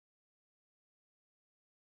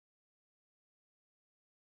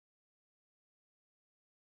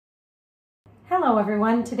Hello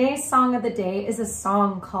everyone, today's song of the day is a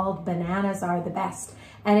song called Bananas Are the Best.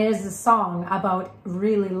 And it is a song about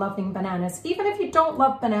really loving bananas. Even if you don't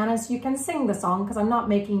love bananas, you can sing the song because I'm not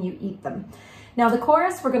making you eat them. Now the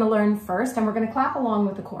chorus we're going to learn first, and we're going to clap along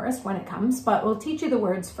with the chorus when it comes, but we'll teach you the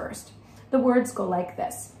words first. The words go like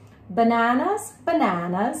this. Bananas,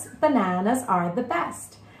 bananas, bananas are the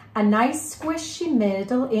best. A nice squishy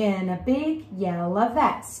middle in a big yellow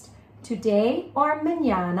vest. Today or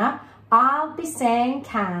mañana, I'll be saying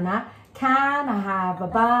can I have a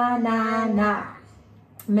banana?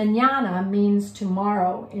 Mañana means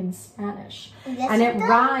tomorrow in Spanish. Yes, and it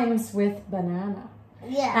rhymes with banana.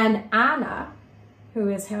 Yeah. And Anna, who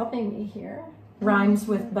is helping me here, rhymes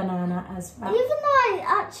with banana as well. Even though I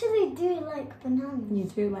actually do like bananas. You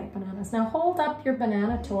do like bananas. Now hold up your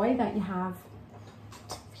banana toy that you have.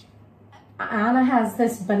 Anna has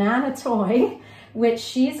this banana toy which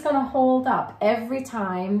she's going to hold up every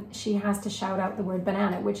time she has to shout out the word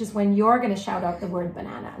banana, which is when you're going to shout out the word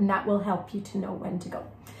banana, and that will help you to know when to go.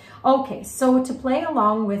 Okay, so to play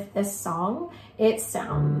along with this song, it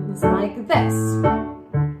sounds like this.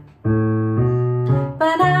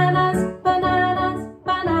 Bananas, bananas,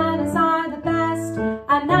 bananas are the best.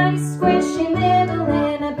 A nice squishy middle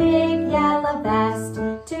in a big yellow vest.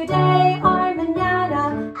 Today or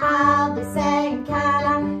mañana, I'll be saying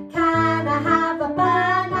can I have a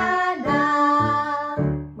banana?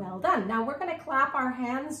 Well done. Now we're going to clap our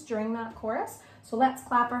hands during that chorus. So let's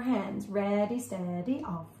clap our hands. Ready, steady,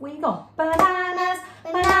 off we go. Bananas,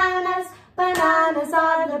 bananas, bananas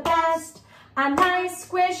are the best. A nice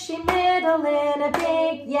squishy middle in a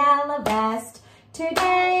big yellow vest.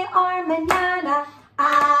 Today or mañana,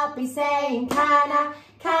 I'll be saying can I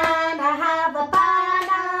have a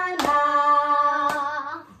banana?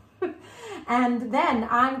 And then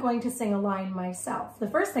I'm going to sing a line myself. The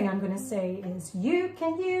first thing I'm going to say is, you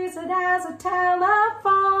can use it as a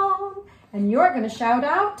telephone. And you're going to shout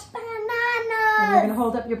out, Bananas! And you're going to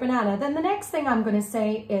hold up your banana. Then the next thing I'm going to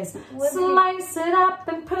say is, slice it up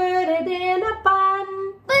and put it in a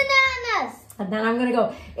bun. Bananas! And then I'm going to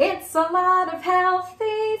go, it's a lot of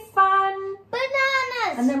healthy fun.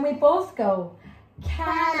 Bananas! And then we both go, can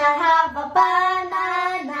I have a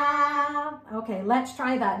banana? Okay, let's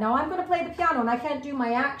try that. Now I'm going to play the piano and I can't do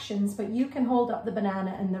my actions, but you can hold up the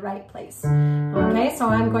banana in the right place. Okay, so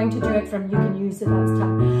I'm going to do it from you can use it as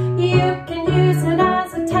you can use it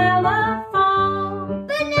as a telephone.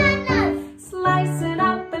 Bananas! Slice it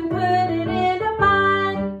up and put it in a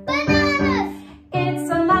bun. Bananas!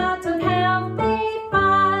 It's a lot of healthy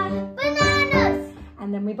fun. Bananas!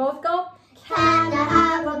 And then we both go, Can I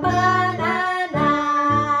have a banana?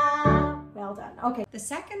 well done. Okay, the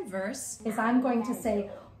second verse is I'm going to say,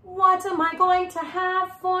 what am I going to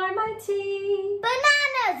have for my tea?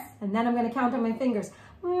 Bananas! And then I'm going to count on my fingers.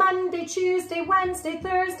 Monday, Tuesday, Wednesday,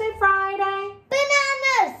 Thursday, Friday.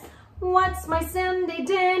 Bananas! What's my Sunday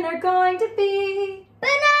dinner going to be?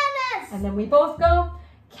 Bananas! And then we both go,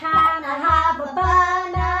 can I have a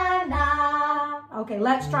banana? Okay,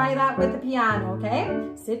 let's try that with the piano, okay?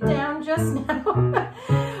 Sit down just now.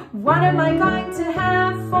 What am I going to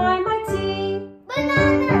have for my tea?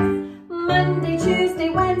 Bananas! Monday, Tuesday,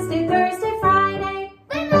 Wednesday, Thursday, Friday.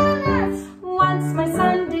 Bananas! What's my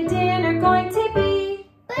Sunday dinner going to be?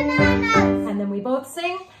 Bananas! And then we both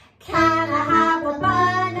sing, can I have a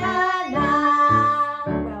banana?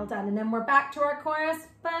 Well done. And then we're back to our chorus.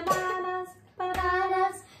 Bananas,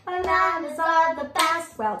 bananas, bananas are the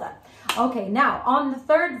best. Well done. Okay, now on the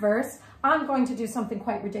third verse, I'm going to do something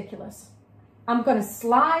quite ridiculous. I'm going to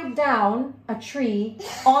slide down a tree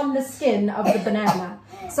on the skin of the banana.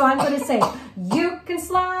 So I'm going to say, you can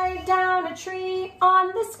slide down a tree on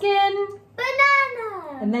the skin.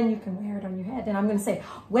 Banana! And then you can wear it on your head. And I'm going to say,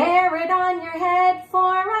 wear it on your head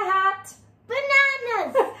for a hat.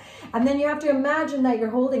 Bananas! And then you have to imagine that you're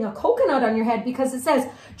holding a coconut on your head because it says,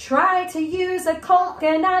 try to use a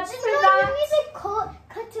coconut for that. You need to cut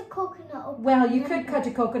a coconut open. Well, you could cut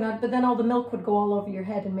a coconut, but then all the milk would go all over your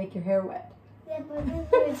head and make your hair wet. Yeah, but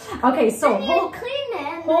Okay, so clean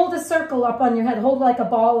it. hold a circle up on your head. Hold like a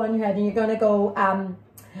ball on your head, and you're going to go,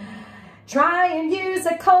 try and use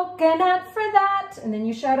a coconut for that. And then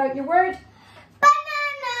you shout out your word.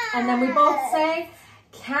 Banana! And then we both say,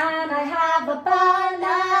 can I have a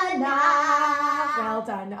banana? Well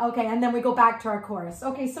done. Okay, and then we go back to our chorus.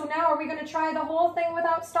 Okay, so now are we going to try the whole thing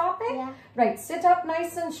without stopping? Yeah. Right, sit up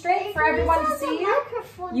nice and straight for everyone to see you.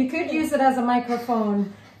 You could use it as a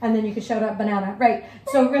microphone, and then you could shout out banana. Right,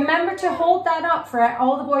 so remember to hold that up for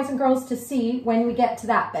all the boys and girls to see when we get to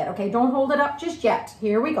that bit. Okay, don't hold it up just yet.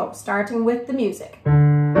 Here we go, starting with the music.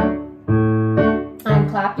 And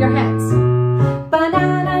clap your hands.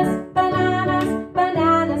 Bananas, bananas,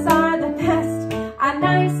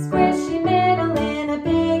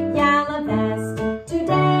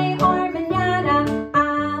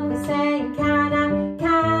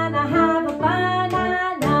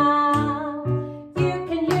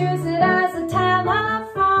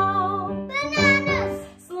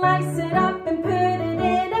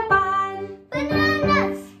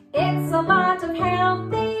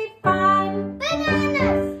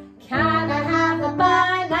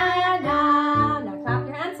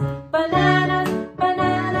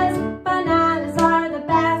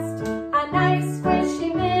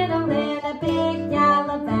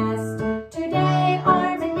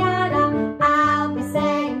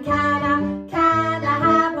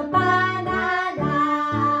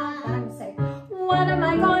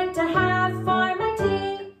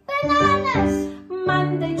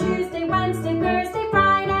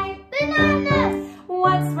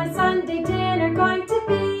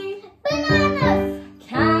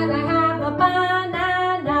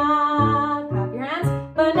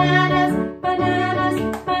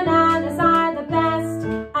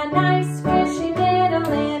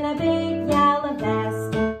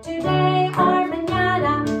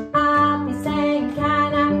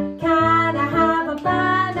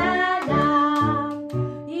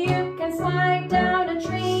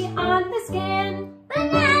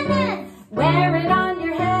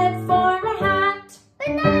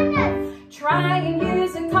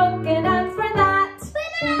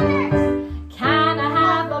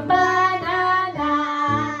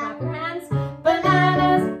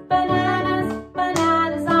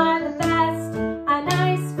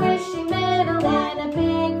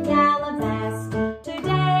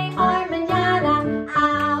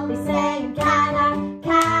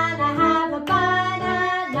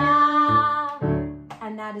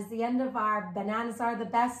 the end of our Bananas Are the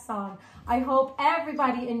Best song. I hope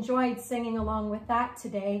everybody enjoyed singing along with that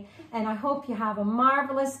today, and I hope you have a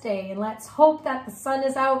marvelous day, and let's hope that the sun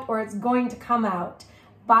is out or it's going to come out.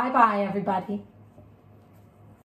 Bye-bye, everybody.